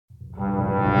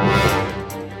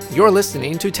You're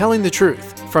listening to Telling the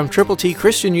Truth from Triple T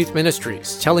Christian Youth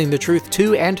Ministries, telling the truth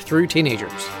to and through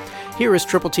teenagers. Here is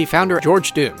Triple T founder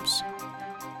George Dooms.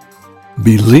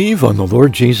 Believe on the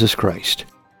Lord Jesus Christ,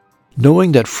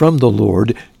 knowing that from the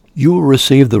Lord you will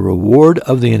receive the reward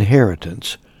of the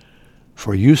inheritance,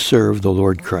 for you serve the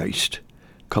Lord Christ.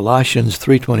 Colossians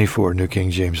 3:24, New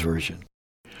King James Version.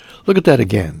 Look at that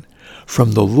again.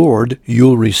 From the Lord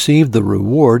you'll receive the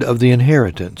reward of the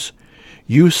inheritance.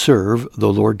 You serve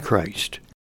the Lord Christ.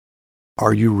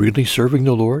 Are you really serving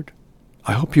the Lord?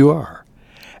 I hope you are.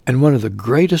 And one of the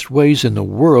greatest ways in the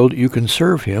world you can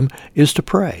serve Him is to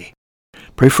pray.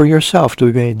 Pray for yourself to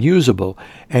be made usable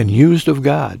and used of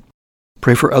God.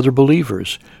 Pray for other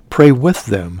believers. Pray with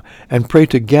them, and pray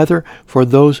together for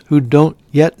those who don't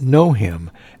yet know Him,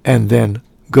 and then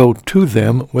go to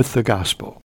them with the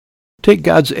gospel. Take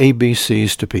God's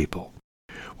ABCs to people.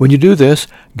 When you do this,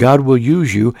 God will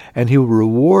use you and He will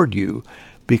reward you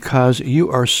because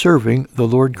you are serving the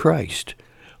Lord Christ.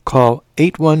 Call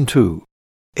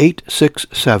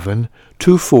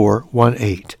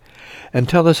 812-867-2418 and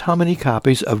tell us how many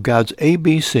copies of God's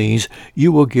ABCs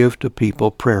you will give to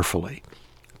people prayerfully.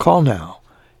 Call now,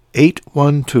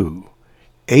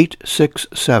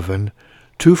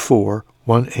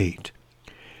 812-867-2418.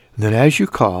 Then as you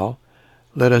call,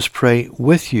 let us pray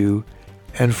with you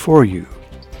and for you.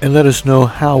 And let us know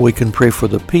how we can pray for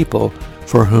the people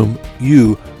for whom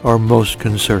you are most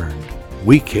concerned.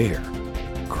 We care.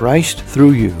 Christ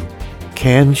through you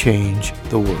can change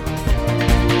the world.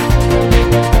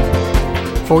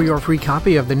 For your free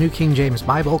copy of the New King James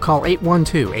Bible, call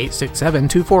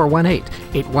 812-867-2418,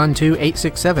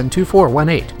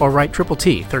 812-867-2418, or write Triple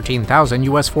T, 13,000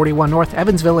 U.S. 41 North,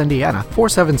 Evansville, Indiana,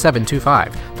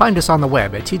 47725. Find us on the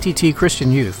web at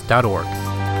tttchristianyouth.org.